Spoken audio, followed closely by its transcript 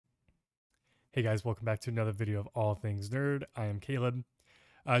Hey guys, welcome back to another video of All Things Nerd. I am Caleb.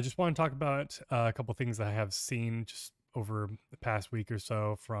 I just want to talk about a couple things that I have seen just over the past week or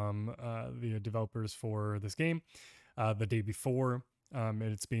so from the developers for this game. The day before,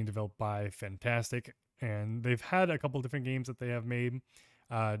 it's being developed by Fntastic, and they've had a couple different games that they have made.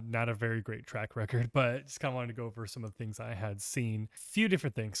 Not a very great track record, but just kind of wanted to go over some of the things I had seen. Few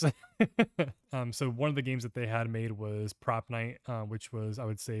different things. So one of the games that they had made was Prop Night, which was, I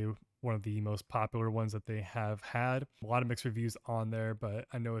would say, one of the most popular ones that they have had. A lot of mixed reviews on there, but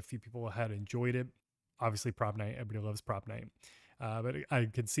I know a few people had enjoyed it. Obviously, Prop Night, everybody loves Prop Night. But I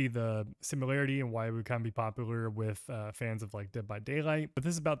could see the similarity and why it would kind of be popular with fans of like Dead by Daylight. But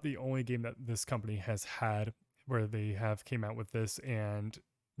this is about the only game that this company has had where they have came out with this and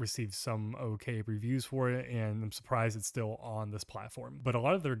received some okay reviews for it. And I'm surprised it's still on this platform. But a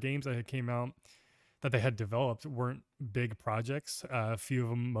lot of their games that came out that they had developed weren't big projects. A few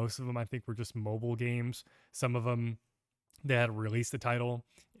of them, most of them, I think, were just mobile games. Some of them, they had released the title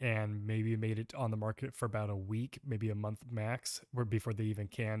and maybe made it on the market for about a week, maybe a month max, before they even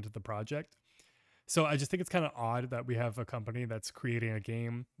canned the project. So I just think it's kind of odd that we have a company that's creating a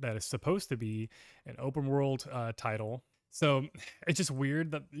game that is supposed to be an open world title. So it's just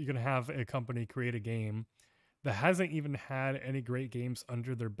weird that you're going to have a company create a game that hasn't even had any great games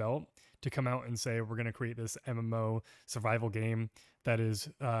under their belt to come out and say, we're going to create this MMO survival game that is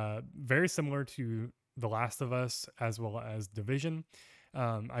very similar to The Last of Us as well as Division.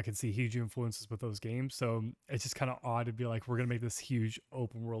 I can see huge influences with those games. So it's just kind of odd to be like, we're going to make this huge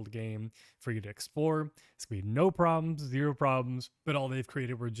open world game for you to explore. It's going to be no problems, zero problems, but all they've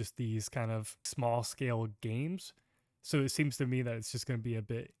created were just these kind of small scale games. So it seems to me that it's just going to be a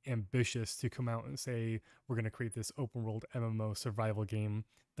bit ambitious to come out and say, we're going to create this open world MMO survival game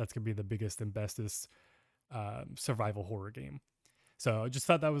that's going to be the biggest and bestest survival horror game. So I just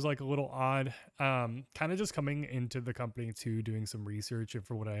thought that was like a little odd. Kind of just coming into the company to doing some research, and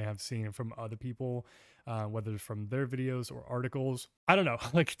for what I have seen from other people, whether from their videos or articles, I don't know.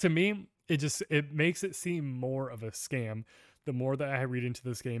 Like, to me, it makes it seem more of a scam. The more that I read into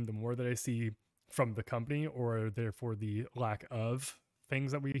this game, the more that I see from the company, or therefore the lack of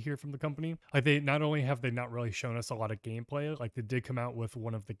things that we hear from the company. Like, they not only have they not really shown us a lot of gameplay, like they did come out with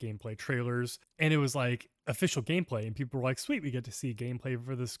one of the gameplay trailers and it was like official gameplay and people were like, sweet, we get to see gameplay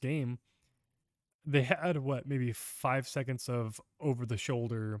for this game. They had what, maybe 5 seconds of over the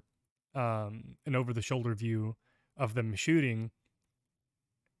shoulder an over the shoulder view of them shooting,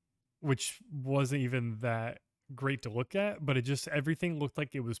 which wasn't even that great to look at, but it just, everything looked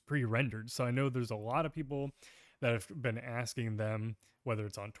like it was pre-rendered. So I know there's a lot of people that have been asking them, whether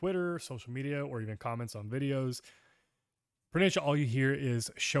it's on Twitter, social media, or even comments on videos, pretty much all you hear is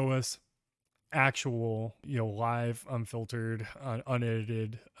show us actual, live, unfiltered,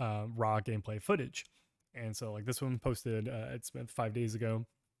 unedited, raw gameplay footage. And so like this one posted, it's been 5 days ago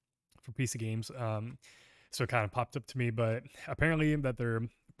for PC Games. So it kind of popped up to me, but apparently that they're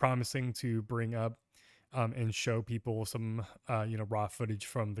promising to bring up and show people some, raw footage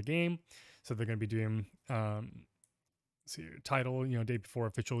from the game. So they're going to be doing, see, title, day before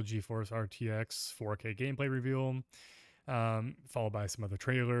official GeForce RTX 4K gameplay reveal, followed by some other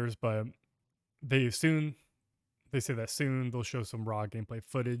trailers. But they say that soon they'll show some raw gameplay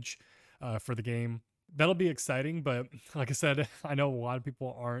footage for the game. That'll be exciting. But like I said, I know a lot of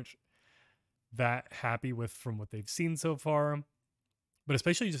people aren't that happy from what they've seen so far. But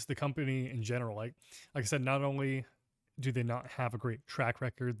especially just the company in general. Like I said, not only do they not have a great track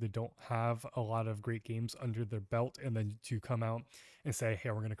record, they don't have a lot of great games under their belt, and then to come out and say,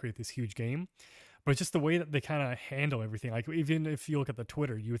 hey, we're going to create this huge game. But it's just the way that they kind of handle everything. Like, even if you look at the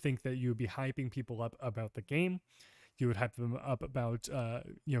Twitter, you would think that you would be hyping people up about the game. You would hype them up about,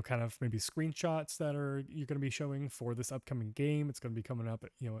 kind of maybe screenshots that you're going to be showing for this upcoming game. It's going to be coming up,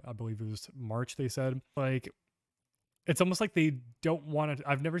 I believe it was March, they said. Like, it's almost like they don't want to.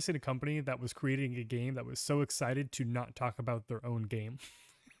 I've never seen a company that was creating a game that was so excited to not talk about their own game.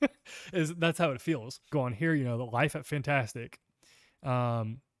 That's how it feels. Go on here, the Life at Fntastic,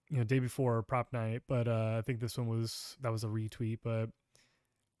 day before Prop Night, but I think this one was a retweet, but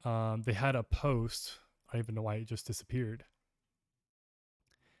they had a post. I don't even know why it just disappeared.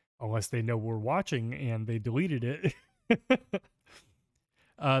 Unless they know we're watching and they deleted it.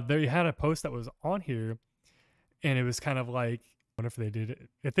 They had a post that was on here. And it was kind of like, I wonder if they did it.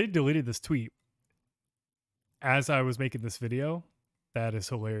 If they deleted this tweet as I was making this video, that is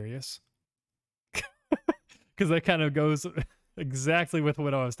hilarious. Because that kind of goes exactly with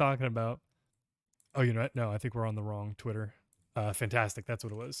what I was talking about. Oh, you know what? No, I think we're on the wrong Twitter. Fntastic, that's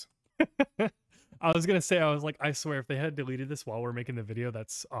what it was. I was gonna say, I was like, I swear, if they had deleted this while we're making the video,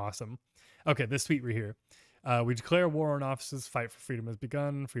 that's awesome. Okay, this tweet right here. We declare war on offices. Fight for freedom has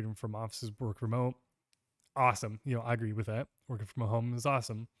begun. Freedom from offices. Work remote. Awesome. You know, I agree with that. Working from home is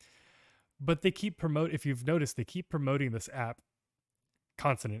awesome. But they keep promote. If you've noticed, they keep promoting this app,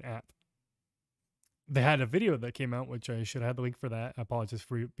 Consonant app. They had a video that came out, which I should have had the link for that. I apologize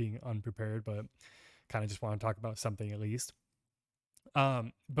for being unprepared, but kind of just want to talk about something at least.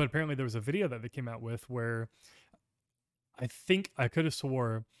 But apparently there was a video that they came out with where I think I could have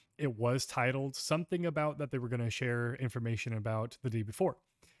swore it was titled something about that they were going to share information about the day before.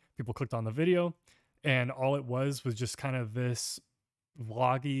 People clicked on the video, and all it was just kind of this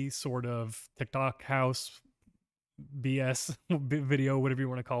vloggy sort of TikTok house BS video, whatever you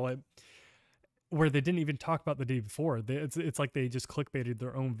want to call it, where they didn't even talk about the day before. It's like they just clickbaited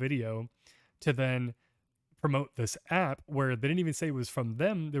their own video to then promote this app, where they didn't even say it was from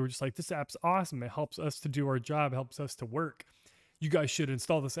them. They were just like, this app's awesome. It helps us to do our job, helps us to work. You guys should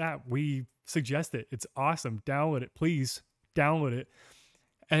install this app. We suggest it. It's awesome. Download it, please. Download it.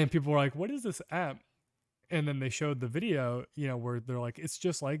 And then people were like, what is this app? And then they showed the video, you know, where they're like, it's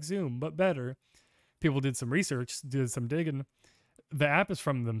just like Zoom, but better. People did some research, did some digging. The app is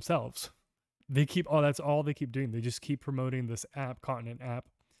from themselves. They keep, that's all they keep doing. They just keep promoting this app, Continent app.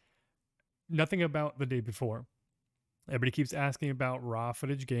 Nothing about the day before. Everybody keeps asking about raw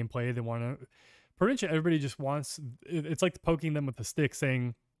footage gameplay. They want to, pretty much everybody just wants, it's like poking them with a stick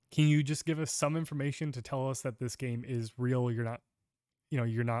saying, can you just give us some information to tell us that this game is real? You're not, you know,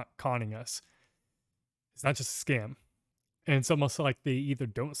 you're not conning us. It's not just a scam. And it's almost like they either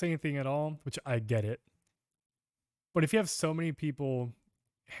don't say anything at all, which I get it. But if you have so many people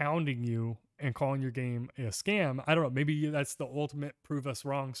hounding you and calling your game a scam, I don't know, maybe that's the ultimate prove us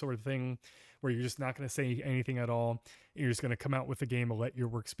wrong sort of thing, where you're just not going to say anything at all. You're just going to come out with a game and let your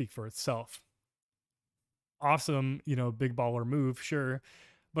work speak for itself. Awesome, you know, big baller move, sure.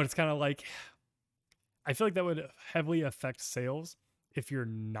 But it's kind of like, I feel like that would heavily affect sales if you're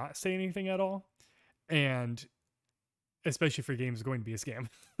not saying anything at all. And especially for games going to be a scam.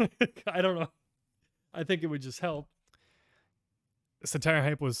 I don't know. I think it would just help. This entire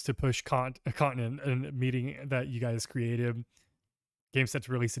hype was to push Continent, a meeting that you guys created. Game set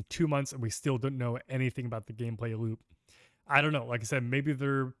to release in 2 months, and we still don't know anything about the gameplay loop. I don't know. Like I said, maybe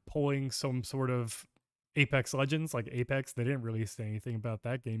they're pulling some sort of Apex Legends, like Apex. They didn't release anything about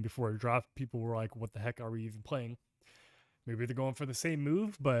that game before it dropped. People were like, what the heck are we even playing? Maybe they're going for the same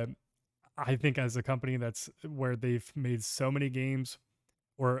move, but I think as a company that's where they've made so many games,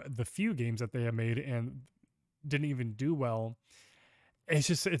 or the few games that they have made and didn't even do well,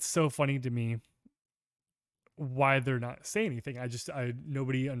 it's so funny to me why they're not saying anything.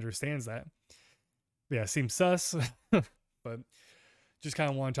 Nobody understands that. But yeah, seems sus. But just kind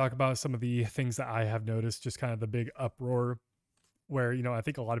of want to talk about some of the things that I have noticed, just kind of the big uproar where, you know, I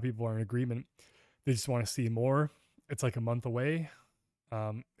think a lot of people are in agreement. They just want to see more. It's like a month away.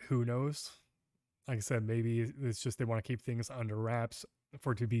 Who knows? Like I said, maybe it's just they want to keep things under wraps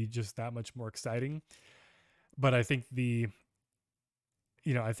for it to be just that much more exciting. But I think the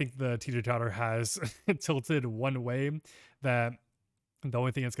teeter-totter has tilted one way, that the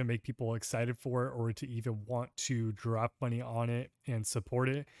only thing that's going to make people excited for it, or to even want to drop money on it and support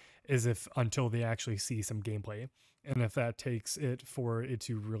it, is if until they actually see some gameplay. And if that takes it for it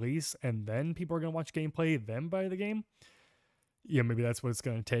to release and then people are going to watch gameplay, then buy the game, yeah, maybe that's what it's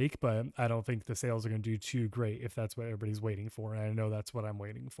going to take. But I don't think the sales are going to do too great if that's what everybody's waiting for. And I know that's what I'm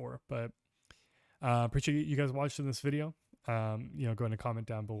waiting for. But appreciate you guys watching this video. Go ahead and comment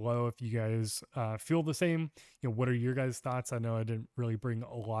down below if you guys feel the same. What are your guys' thoughts? I know I didn't really bring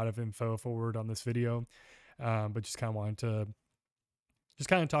a lot of info forward on this video, but just kind of wanted to just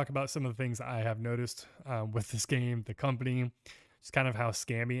kind of talk about some of the things that I have noticed with this game, the company, just kind of how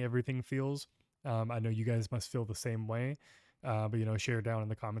scammy everything feels. I know you guys must feel the same way. But share down in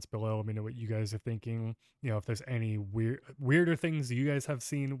the comments below. Let me know what you guys are thinking. If there's any weirder things you guys have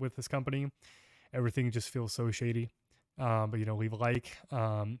seen with this company. Everything just feels so shady. But leave a like.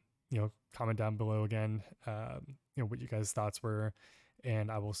 Comment down below again. What you guys' thoughts were,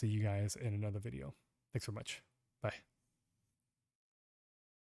 and I will see you guys in another video. Thanks so much. Bye.